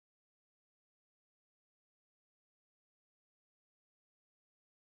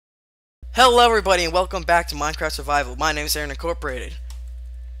Hello everybody and welcome back to Minecraft Survival. My name is Aaron Incorporated.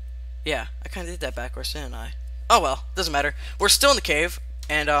 Yeah, I kinda did that backwards, didn't I? Oh well, doesn't matter. We're still in the cave,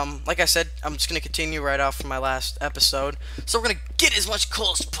 and like I said, I'm just gonna continue right off from my last episode. So we're gonna get as much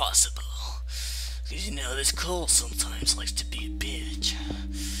coal as possible. Cause you know this coal sometimes likes to be a bitch.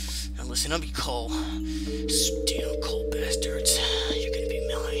 Now listen up, you coal. Damn coal bastards. You're gonna be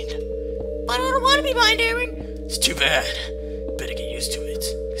mined. But I don't wanna be mined, Aaron. It's too bad. Better get used to it.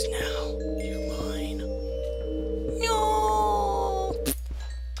 Cause now no.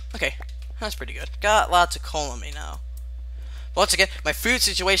 Okay, that's pretty good. Got lots of coal on me now. Once again, my food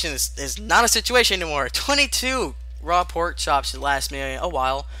situation is not a situation anymore. 22 raw pork chops should last me a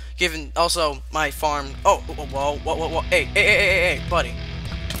while. Given also my farm. Oh, whoa. Hey, buddy.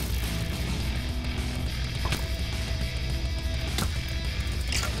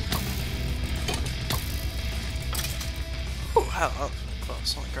 Ooh, how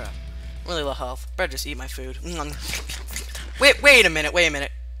close. Holy crap. Really low health. Better just eat my food. Wait a minute.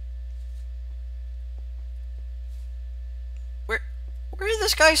 Where did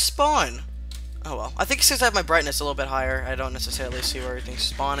this guy spawn? Oh well. I think it's since I have my brightness a little bit higher, I don't necessarily see where everything's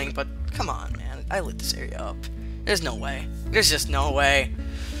spawning, but come on, man. I lit this area up. There's no way. There's just no way.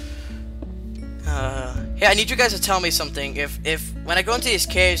 Yeah, I need you guys to tell me something. If when I go into these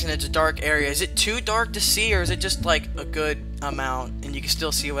caves and it's a dark area, is it too dark to see, or is it just like a good amount and you can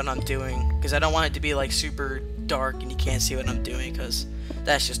still see what I'm doing? Because I don't want it to be like super dark and you can't see what I'm doing, because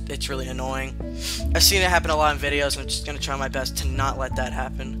it's really annoying. I've seen it happen a lot in videos, and I'm just gonna try my best to not let that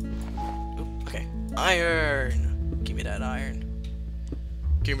happen. Oop, okay, iron. Give me that iron.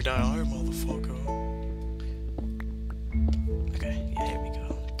 Give me that iron, motherfucker. Okay, yeah, here we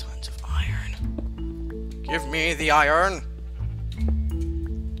go. Tons of iron. Give me the iron.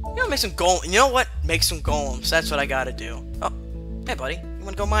 You know, make some golem. You know what? Make some golems. That's what I gotta do. Oh, hey, buddy. You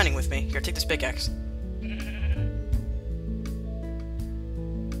wanna go mining with me? Here, take this pickaxe.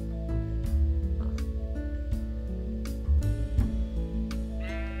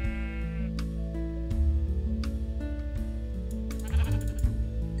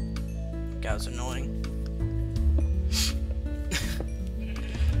 That was annoying.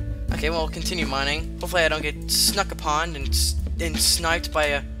 Okay, well, continue mining. Hopefully I don't get snuck upon and sniped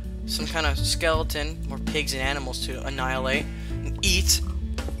by some kind of skeleton or pigs and animals to annihilate and eat.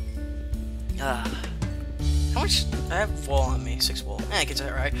 How much? I have wool on me. 6 wool. I guess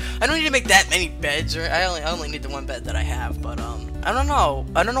that's right. I don't need to make that many beds, or I only need the one bed that I have. But I don't know.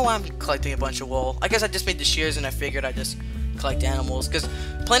 I don't know why I'm collecting a bunch of wool. I guess I just made the shears and I figured I'd just collect animals, because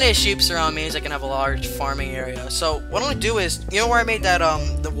plenty of sheep around me, so I can have a large farming area. So what I'm gonna do is, you know where I made that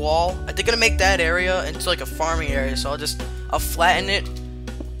the wall? I think I'm gonna make that area into like a farming area. So I'll flatten it,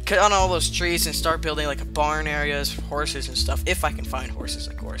 cut on all those trees, and start building like a barn areas for horses and stuff. If I can find horses,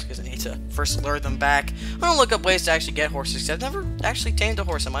 of course, because I need to first lure them back. I'm gonna look up ways to actually get horses, because I've never actually tamed a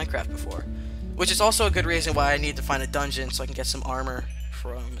horse in Minecraft before, which is also a good reason why I need to find a dungeon so I can get some armor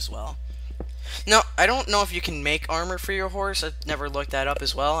for them as well. Now, I don't know if you can make armor for your horse. I've never looked that up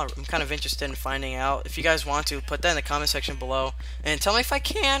as well. I'm kind of interested in finding out. If you guys want to, put that in the comment section below. And tell me if I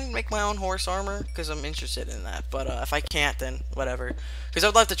can make my own horse armor, because I'm interested in that. But if I can't, then whatever. Because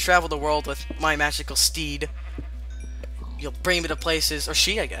I'd love to travel the world with my magical steed. You'll bring me to places, or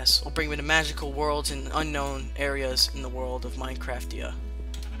she, I guess, will bring me to magical worlds and unknown areas in the world of Minecraftia.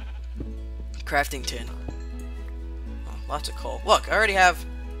 Crafting tin. Oh, lots of coal. Look, I already have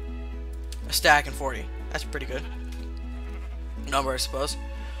a stack and 40. That's pretty good number, I suppose.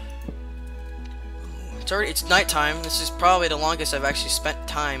 It's nighttime. This is probably the longest I've actually spent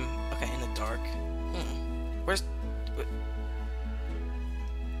time. Okay, in the dark. Where's?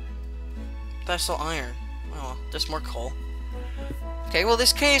 That's all iron. Oh, there's more coal. Okay, well,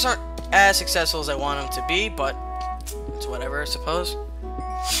 these caves aren't as successful as I want them to be, but it's whatever, I suppose.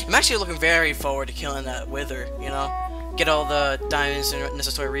 I'm actually looking very forward to killing that wither. You know, get all the diamonds and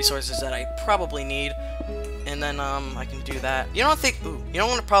necessary resources that I probably need, and then I can do that. You don't think? Ooh, you know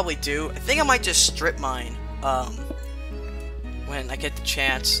what I probably do? I think I might just strip mine when I get the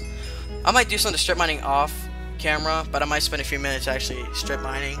chance. I might do some of the strip mining off camera, but I might spend a few minutes actually strip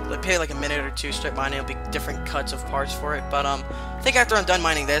mining. Like pay like a minute or two strip mining. It'll be different cuts of parts for it. But I think after I'm done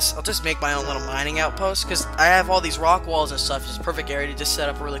mining this, I'll just make my own little mining outpost, because I have all these rock walls and stuff. It's a perfect area to just set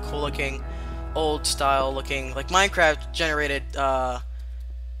up a really cool looking, old style looking, like Minecraft generated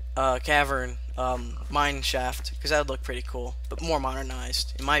cavern mine shaft, because that would look pretty cool, but more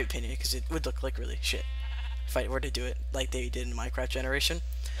modernized in my opinion, because it would look like really shit if I were to do it like they did in Minecraft generation.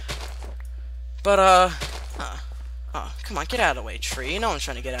 But oh, come on, get out of the way, tree. No one's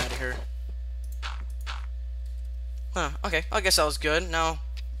trying to get out of here. Okay, I guess that was good. Now,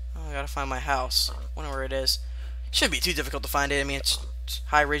 Oh, I gotta find my house. Wonder where it is. Shouldn't be too difficult to find it. I mean, it's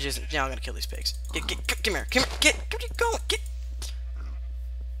high ridges. Yeah, I'm gonna kill these pigs. Come here. Get going.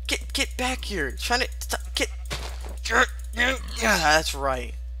 Get back here. Trying to get. Yeah, that's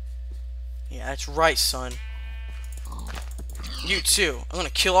right. Yeah, that's right, son. You too. I'm gonna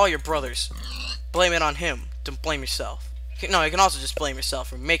kill all your brothers. Blame it on him. Don't blame yourself. No, you can also just blame yourself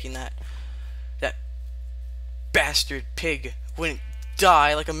for making that bastard pig wouldn't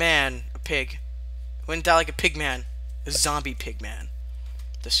die like a man, a pig. Wouldn't die like a pig man. A zombie pig man.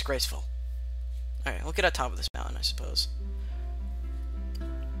 Disgraceful. Alright, we'll get on top of this mountain, I suppose.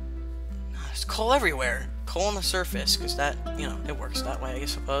 There's coal everywhere. Coal on the surface, because that, you know, it works that way, I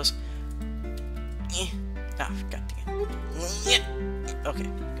suppose. Ah, god dang it. Okay,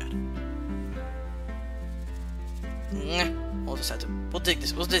 got it. We'll just have to, we'll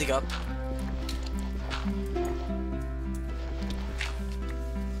dig up.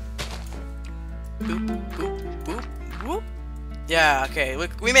 Boop, boop, boop, boop. Yeah, okay,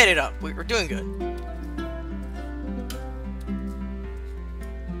 we made it up. We're doing good.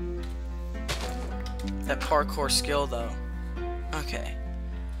 That parkour skill, though. Okay.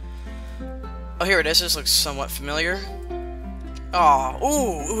 Oh, here it is. This looks somewhat familiar. Oh,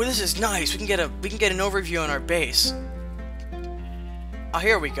 ooh, this is nice. We can get an overview on our base. Oh,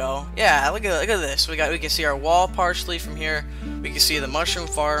 here we go. Yeah, look at this. We can see our wall partially from here. We can see the mushroom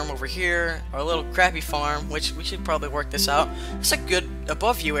farm over here. Our little crappy farm, which we should probably work this out. It's a good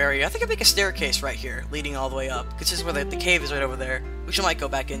above view area. I think I'd make a staircase right here, leading all the way up. Because this is where the cave is right over there, which I might go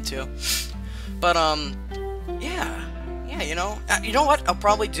back into. But yeah, you know what? I'll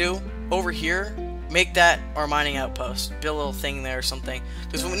probably do over here. Make that our mining outpost. Build a little thing there or something.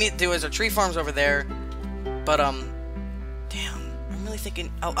 Because what we need to do is our tree farm's over there. But damn. I'm really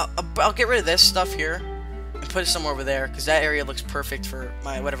thinking I'll get rid of this stuff here and put it somewhere over there because that area looks perfect for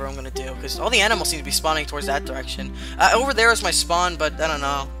my whatever I'm gonna do. Because all the animals seem to be spawning towards that direction. Over there is my spawn, but I don't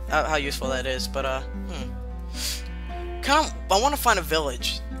know how useful that is. But I want to find a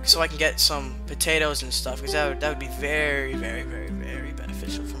village so I can get some potatoes and stuff because that would be very, very, very, very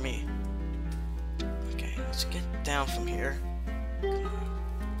beneficial for me. Okay, let's get down from here.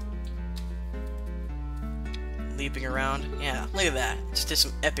 Leaping around. Yeah, look at that. Just did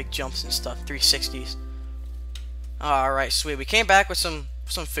some epic jumps and stuff. 360s. Alright, sweet. We came back with some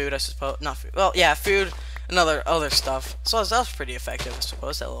food, I suppose. Not food. Well, yeah, food and other stuff. So that was pretty effective, I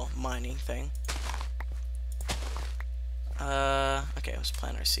suppose, that little mining thing. Okay, let's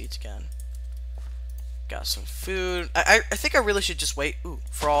plant our seeds again. Got some food. I think I really should just wait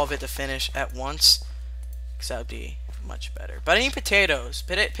for all of it to finish at once. Because that would be much better. But I need potatoes.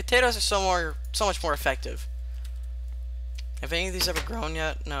 Potatoes are so much more effective. Have any of these ever grown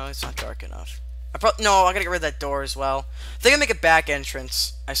yet? No, it's not dark enough. No, I gotta get rid of that door as well. I think I make a back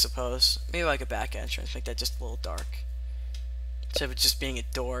entrance, I suppose. Maybe like a back entrance. Make that just a little dark. Instead of it just being a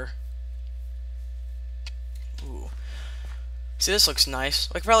door. Ooh. See, this looks nice.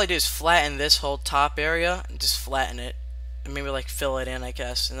 What I could probably do is flatten this whole top area and just flatten it. And maybe like fill it in, I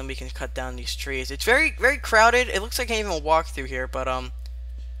guess. And then we can cut down these trees. It's very, very crowded. It looks like I can't even walk through here, but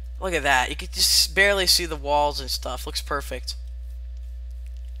look at that. You can just barely see the walls and stuff. Looks perfect.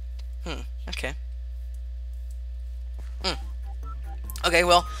 Okay. Okay,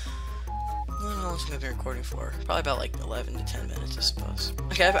 well, how long have I been recording for? Probably about like 11 to 10 minutes, I suppose.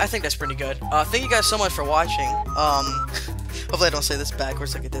 Okay, I think that's pretty good. Thank you guys so much for watching. Hopefully I don't say this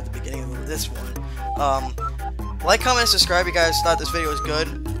backwards like I did at the beginning of this one. Like, comment, and subscribe if you guys thought this video was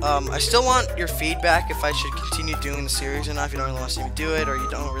good. I still want your feedback if I should continue doing the series or not. If you don't really want to see me do it, or you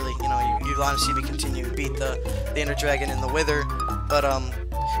don't really, you know, you want to see me continue to beat the Ender Dragon and the Wither. But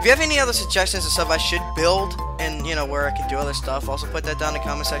if you have any other suggestions of stuff I should build, and you know where I can do other stuff, also put that down in the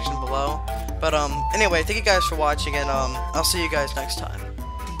comment section below. But anyway, thank you guys for watching, and I'll see you guys next time.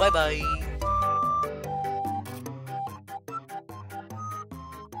 Bye bye.